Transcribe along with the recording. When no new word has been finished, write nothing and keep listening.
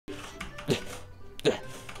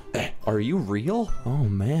Are you real? Oh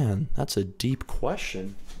man, that's a deep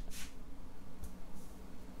question.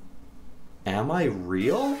 Am I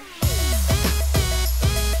real?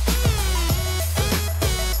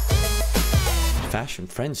 Fashion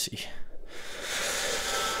frenzy.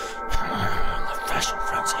 Fashion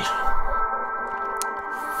frenzy.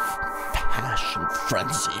 Passion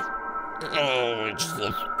frenzy. Oh, I just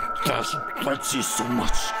love fashion frenzy so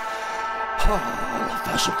much.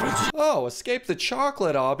 Fashion frenzy. Oh, escape the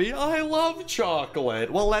chocolate, Obby. I love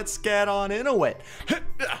chocolate. Well, let's get on into it.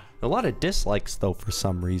 A lot of dislikes, though, for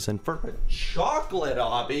some reason. For a chocolate,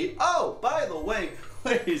 Obby. Oh, by the way,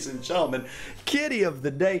 ladies and gentlemen, kitty of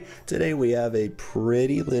the day. Today we have a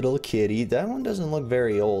pretty little kitty. That one doesn't look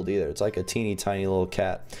very old either. It's like a teeny tiny little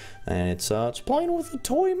cat. And it's playing with a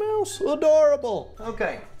toy mouse. Adorable.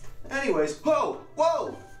 Okay. Anyways,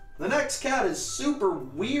 whoa. The next cat is super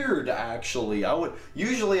weird, actually.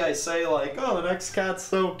 Usually I say like, oh, the next cat's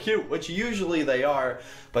so cute, which usually they are,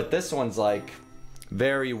 but this one's like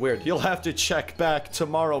very weird. You'll have to check back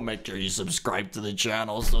tomorrow. Make sure you subscribe to the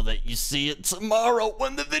channel so that you see it tomorrow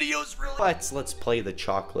when the video's released. Let's play the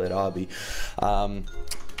chocolate Obby.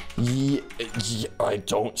 Yeah, I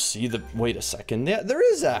don't see the. Wait a second. Yeah, there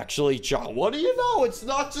is actually chocolate. What do you know? It's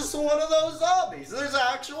not just one of those Obbies. There's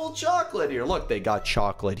actual chocolate here. Look, they got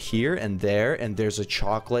chocolate here and there, and there's a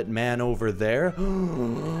chocolate man over there.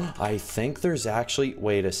 I think there's actually.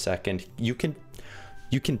 Wait a second. You can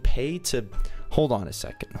pay to. Hold on a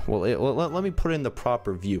second. Well, let me put in the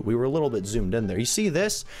proper view. We were a little bit zoomed in there. You see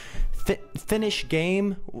this? Finish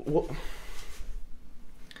game.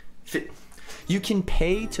 You can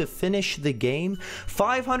pay to finish the game.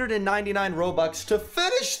 599 Robux to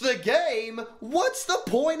finish the game? What's the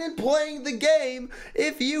point in playing the game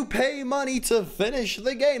if you pay money to finish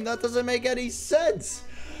the game? That doesn't make any sense.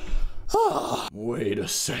 Wait a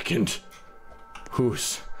second.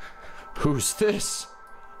 Who's this?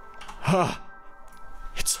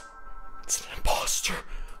 It's an imposter.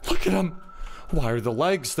 Look at him. Why are the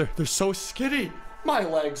legs? They're so skinny. My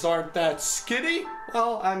legs aren't that skinny.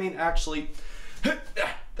 Well, I mean, actually,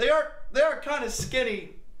 they are kind of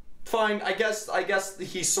skinny. Fine, I guess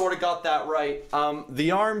he sort of got that right.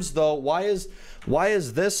 The arms though, why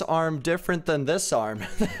is this arm different than this arm?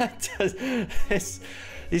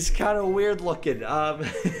 He's kind of weird looking.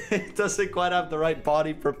 It doesn't quite have the right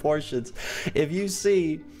body proportions. If you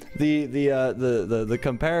see the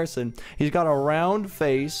comparison, he's got a round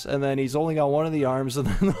face, and then he's only got one of the arms, and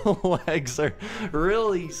then the legs are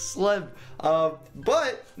really slim.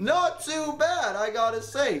 But not too bad, I gotta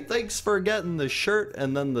say. Thanks for getting the shirt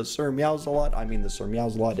and then the Sir Meowsalot. I mean, the Sir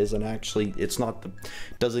Meowsalot isn't actually. It's not the.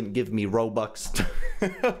 Doesn't give me Robux.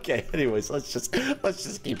 Okay. Anyways, let's just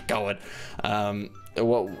keep going.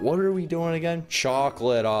 What are we doing again?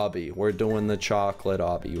 Chocolate Obby. We're doing the chocolate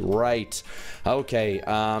Obby, right? Okay.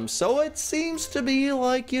 So it seems to be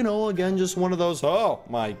like, you know, again, just one of those. Oh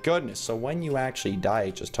my goodness. So when you actually die,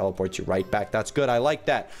 it just teleports you right back. That's good. I like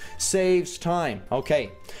that. Saves time.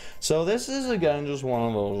 Okay. So this is again just one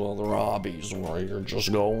of those other Obbies where you're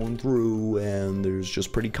just going through and there's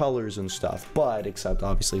just pretty colors and stuff. But except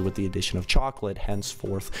obviously with the addition of chocolate,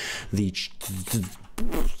 henceforth the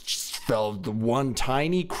one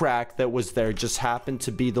tiny crack that was there just happened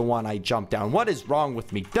to be the one I jumped down. What is wrong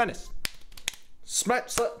with me? Dennis! Snap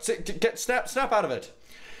out of it.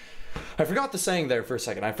 I forgot the saying there for a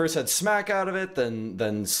second. I first said smack out of it,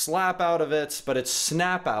 then slap out of it, but it's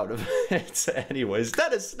snap out of it. Anyways,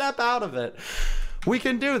 Dennis, snap out of it. We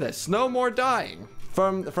can do this. No more dying.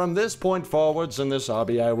 From this point forwards in this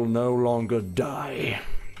Obby, I will no longer die.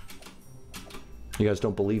 You guys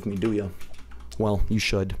don't believe me, do you? Well, you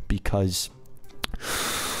should, because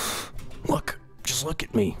look, just look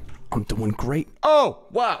at me. I'm doing great. Oh,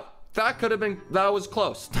 wow. That could have been, that was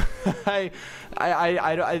close. that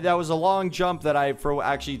was a long jump that I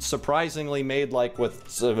actually surprisingly made, like,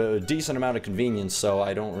 with a decent amount of convenience, so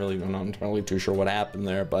I'm not really too sure what happened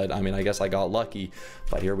there, but I mean, I guess I got lucky.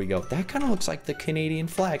 But here we go. That kind of looks like the Canadian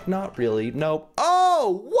flag. Not really. Nope.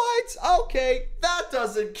 Oh, what? Okay, that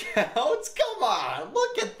doesn't count. Come on,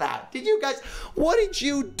 look at that. Did you guys, what did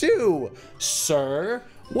you do, sir?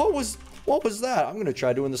 What was that? I'm gonna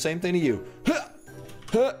try doing the same thing to you.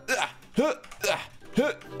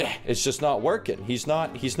 It's just not working. He's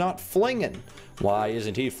not flinging. Why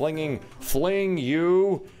isn't he flinging? Fling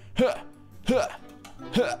you.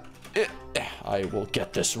 I will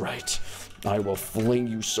get this right. I will fling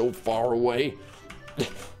you so far away.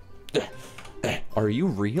 Are you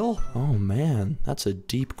real? Oh man, that's a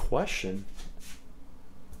deep question.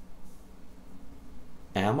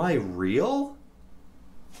 Am I real?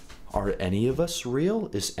 Are any of us real?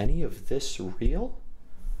 Is any of this real?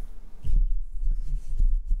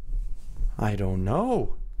 I don't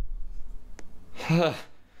know.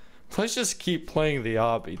 Let's just keep playing the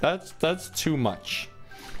Obby. That's too much.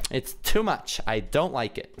 It's too much. I don't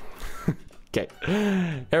like it. Okay,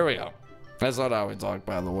 here we go. That's not how we talk,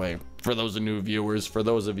 by the way. For those new viewers, for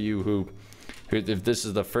those of you who if this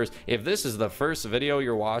is the first video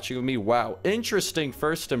you're watching with me, wow, interesting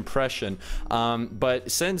first impression. But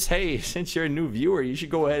since you're a new viewer, you should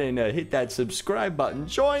go ahead and hit that subscribe button.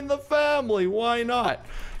 Join the family. Why not?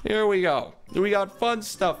 Here we go. We got fun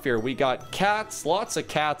stuff here. We got cats, lots of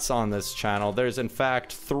cats on this channel. There's in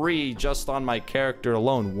fact 3 just on my character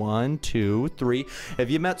alone. 1, 2, 3. Have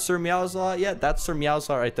you met Sir Meowsalot yet? That's Sir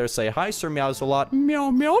Meowsalot right there. Say hi, Sir Meowsalot. Meow,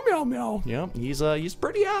 meow, meow, meow. Yep, he's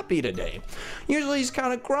pretty happy today. Usually he's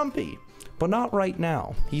kind of grumpy, but not right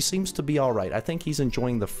now. He seems to be all right. I think he's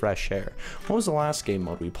enjoying the fresh air. What was the last game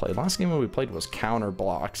mode we played? Last game mode we played was counter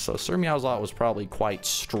blocks, so Sir Meowsalot was probably quite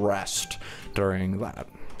stressed during that.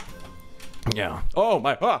 Yeah. Oh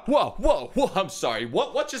my, whoa, I'm sorry.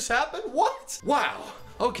 What just happened? What? Wow.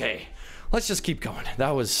 Okay. Let's just keep going.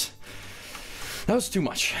 That was too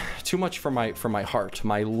much. Too much for my heart.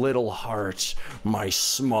 My little heart. My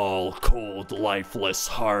small, cold, lifeless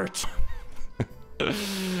heart.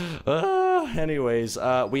 Anyways,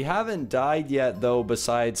 we haven't died yet though,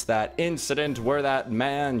 besides that incident where that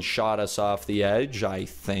man shot us off the edge, I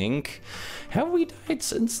think. Have we died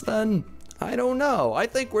since then? I don't know. I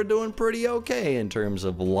think we're doing pretty okay in terms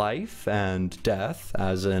of life and death,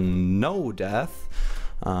 as in no death.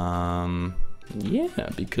 Yeah,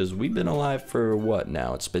 because we've been alive for what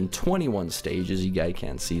now? It's been 21 stages. You guys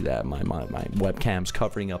can't see that. My webcam's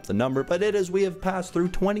covering up the number, but it is. We have passed through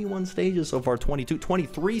 21 stages so far. 22,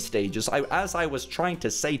 23 stages. As I was trying to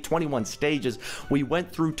say 21 stages, we went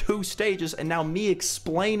through 2 stages, and now me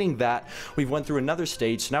explaining that, we've went through another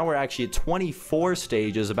stage. So now we're actually at 24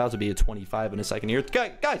 stages, about to be at 25 in a second here.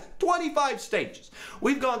 Guys, 25 stages.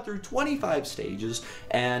 We've gone through 25 stages,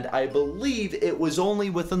 and I believe it was only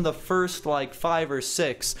within the first, like, 5 or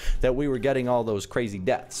 6 that we were getting all those crazy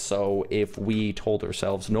deaths. So if we told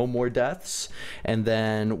ourselves no more deaths and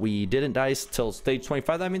then we didn't die till stage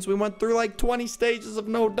 25, that means we went through like 20 stages of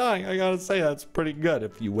no dying. I gotta say, that's pretty good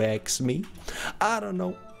if you ask me. I don't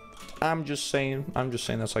know. I'm just saying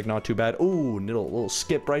that's like not too bad. Ooh, little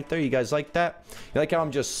skip right there. You guys like that? You like how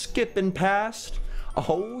I'm just skipping past?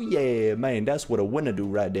 Oh yeah, man, that's what a winner do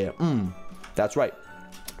right there. That's right.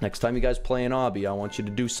 Next time you guys play an Obby, I want you to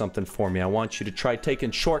do something for me. I want you to try taking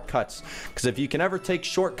shortcuts. Because if you can ever take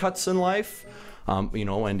shortcuts in life, you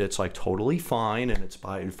know, and it's like totally fine, and it's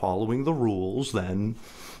by following the rules, then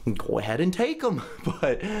go ahead and take them.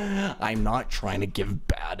 But I'm not trying to give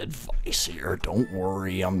bad advice here. Don't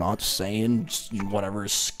worry. I'm not saying whatever,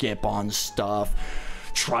 skip on stuff.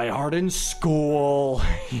 Try hard in school.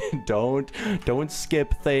 Don't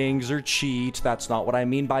skip things or cheat. That's not what I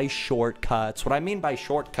mean by shortcuts. What I mean by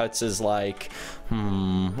shortcuts is like,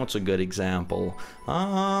 what's a good example?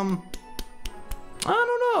 I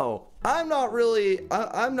don't know. I'm not really,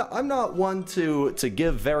 I'm not one to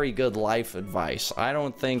give very good life advice. I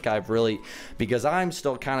don't think I've really, because I'm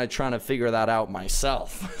still kind of trying to figure that out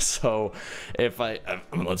myself. So if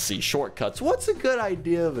let's see, shortcuts. What's a good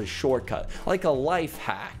idea of a shortcut? Like a life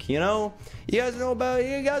hack, you know? You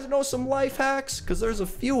guys know some life hacks? Because there's a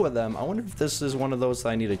few of them. I wonder if this is one of those that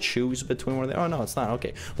I need to choose between one of them. Oh no, it's not.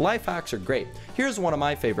 Okay. Life hacks are great. Here's one of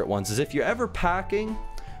my favorite ones, is if you're ever packing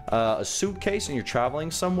a suitcase and you're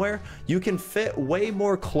traveling somewhere, you can fit way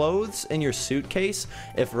more clothes in your suitcase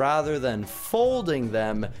if rather than folding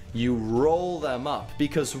them, you roll them up.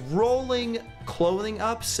 Because rolling clothing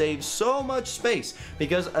up saves so much space,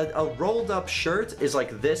 because a rolled up shirt is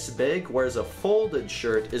like this big, whereas a folded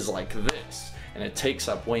shirt is like this, and it takes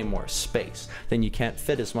up way more space. Then you can't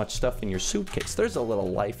fit as much stuff in your suitcase. There's a little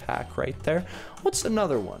life hack right there. What's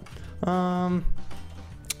another one?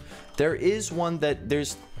 There is one that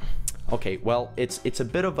there's, okay, well, it's a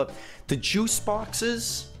bit of a, the juice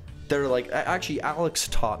boxes, they're like, actually Alex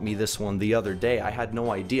taught me this one the other day. I had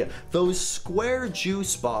no idea. Those square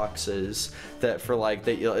juice boxes that for like,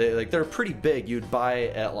 they're pretty big. You'd buy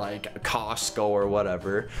at like Costco or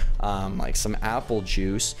whatever, like some apple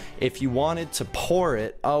juice. If you wanted to pour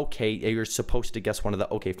it, okay, you're supposed to guess one of the,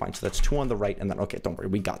 okay, fine. So that's 2 on the right, and then, okay, don't worry,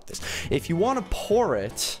 we got this. If you want to pour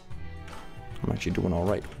it, I'm actually doing all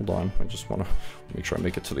right. Hold on. I just want to make sure I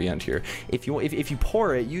make it to the end here. If you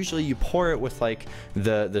pour it, usually you pour it with like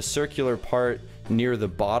the circular part near the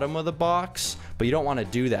bottom of the box, but you don't want to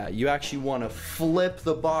do that. You actually want to flip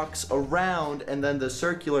the box around, and then the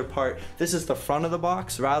circular part, this is the front of the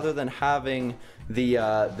box, rather than having the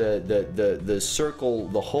circle,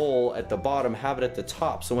 the hole at the bottom, have it at the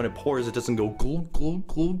top. So when it pours, it doesn't go glug, glug,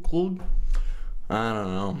 glug, glug. I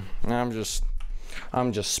don't know.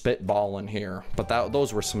 I'm just spitballing here, but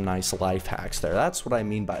those were some nice life hacks there. That's what I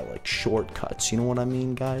mean by like shortcuts. You know what I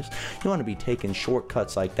mean, guys? You want to be taking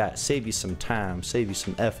shortcuts like that. Save you some time, save you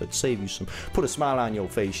some effort, put a smile on your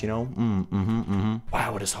face, you know?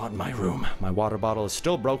 Wow, it is hot in my room. My water bottle is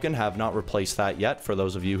still broken. Have not replaced that yet. For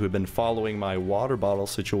those of you who've been following my water bottle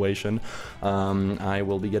situation, I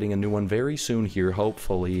will be getting a new one very soon here,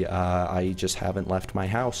 hopefully. I just haven't left my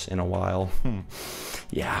house in a while.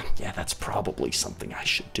 Yeah, that's probably something I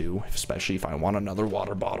should do, especially if I want another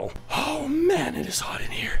water bottle. Oh man, it is hot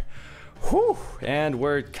in here. Whew. And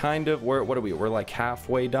we're what are we? We're like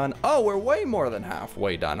halfway done. Oh, we're way more than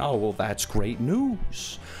halfway done. Oh, well, that's great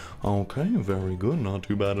news. Okay, very good. Not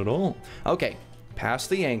too bad at all. Okay, past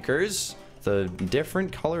the anchors. The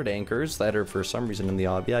different colored anchors that are for some reason in the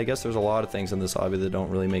obby. I guess there's a lot of things in this obby that don't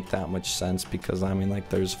really make that much sense because, I mean, like,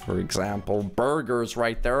 there's, for example, burgers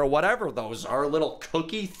right there or whatever those are, little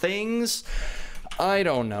cookie things. I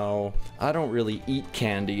don't know. I don't really eat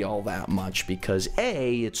candy all that much because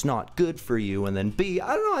A, it's not good for you, and then B,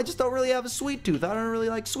 I don't know, I just don't really have a sweet tooth. I don't really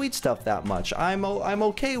like sweet stuff that much. I'm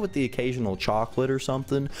okay with the occasional chocolate or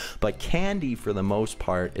something, but candy for the most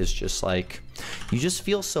part is just like, you just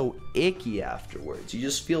feel so icky afterwards. You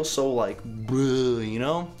just feel so like, bleh, you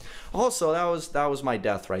know? Also, that was my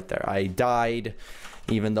death right there. I died,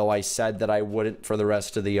 even though I said that I wouldn't for the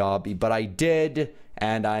rest of the obby, but I did,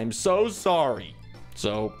 and I'm so sorry.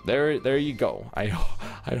 So there you go. I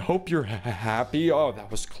hope you're happy. Oh, that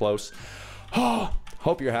was close. Oh,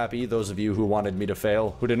 hope you're happy. Those of you who wanted me to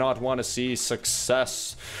fail, who did not want to see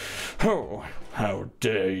success. Oh, how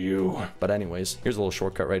dare you. But anyways, here's a little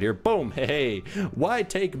shortcut right here. Boom. Hey, why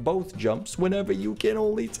take both jumps whenever you can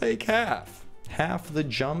only take half? Half the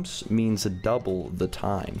jumps means double the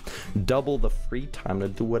time. Double the free time to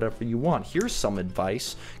do whatever you want. Here's some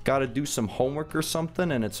advice. Gotta do some homework or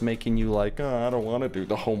something and it's making you like, oh, I don't want to do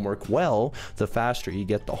the homework. Well, the faster you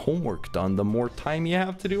get the homework done, the more time you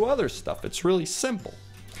have to do other stuff. It's really simple.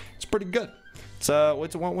 It's pretty good.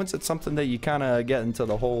 Once it's something that you kind of get into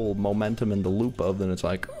the whole momentum and the loop of, then it's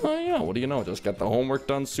like, oh yeah, what do you know? Just get the homework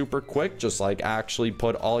done super quick. Just like actually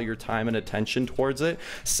put all your time and attention towards it.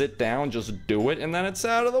 Sit down, just do it, and then it's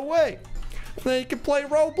out of the way. And then you can play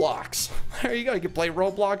Roblox. There you go. You can play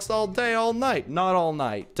Roblox all day, all night. Not all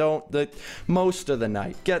night. Most of the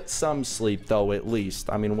night. Get some sleep though, at least.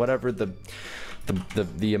 I mean, whatever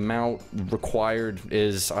the amount required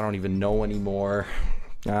is, I don't even know anymore.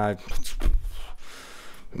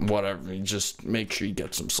 Whatever, just make sure you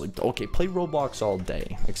get some sleep. Okay, play Roblox all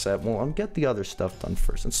day, except, well, get the other stuff done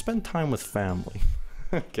first and spend time with family.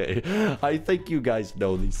 Okay, I think you guys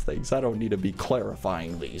know these things. I don't need to be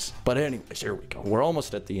clarifying these. But anyways, here we go. We're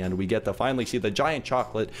almost at the end. We get to finally see the giant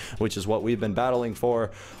chocolate, which is what we've been battling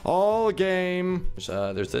for all game.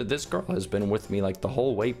 This girl has been with me like the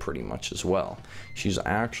whole way pretty much as well. She's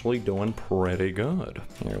actually doing pretty good.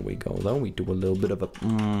 Here we go, though. We do a little bit of a...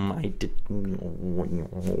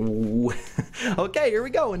 Okay, here we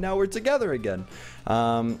go. And now we're together again.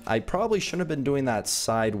 I probably shouldn't have been doing that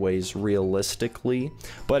sideways realistically.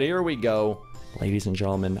 But here we go, ladies and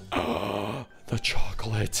gentlemen. The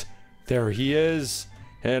chocolate. There he is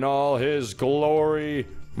in all his glory.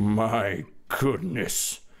 My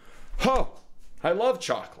goodness. Oh, I love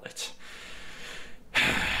chocolate.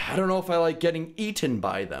 I don't know if I like getting eaten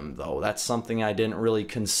by them, though. That's something I didn't really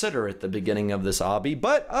consider at the beginning of this obby.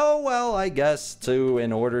 But, oh well, I guess,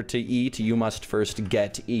 in order to eat, you must first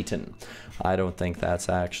get eaten. I don't think that's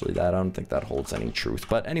actually that. I don't think that holds any truth.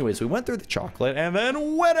 But anyways, we went through the chocolate, and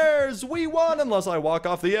then winners! We won, unless I walk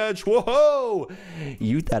off the edge. Whoa!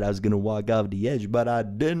 You thought I was going to walk off the edge, but I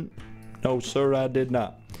didn't. No, sir, I did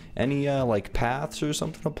not. Any, like, paths or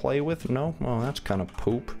something to play with? No? Oh, that's kind of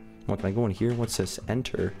poop. What, can I go in here? What's this?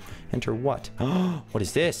 Enter. Enter what? Oh, what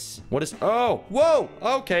is this? What is... Oh, whoa!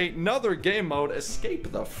 Okay, another game mode.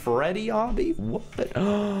 Escape the Freddy obby? What?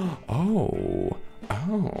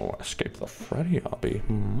 Oh, escape the Freddy obby.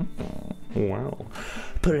 Wow.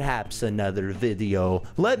 Perhaps another video.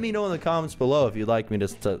 Let me know in the comments below if you'd like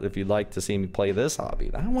to see me play this obby.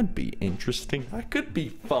 That would be interesting. That could be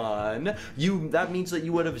fun. That means that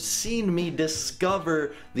you would have seen me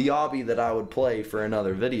discover the obby that I would play for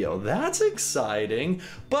another video. That's exciting.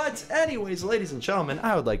 But anyways, ladies and gentlemen,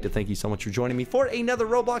 I would like to thank you so much for joining me for another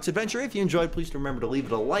Roblox adventure. If you enjoyed, please remember to leave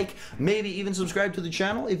it a like, maybe even subscribe to the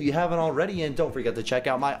channel if you haven't already, and don't forget to check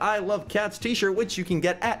out my I Love Cats t-shirt, which you can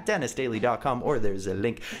get at DenisDaily.com, or there's a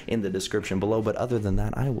link in the description below. But other than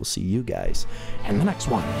that, I will see you guys in the next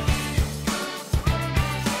one.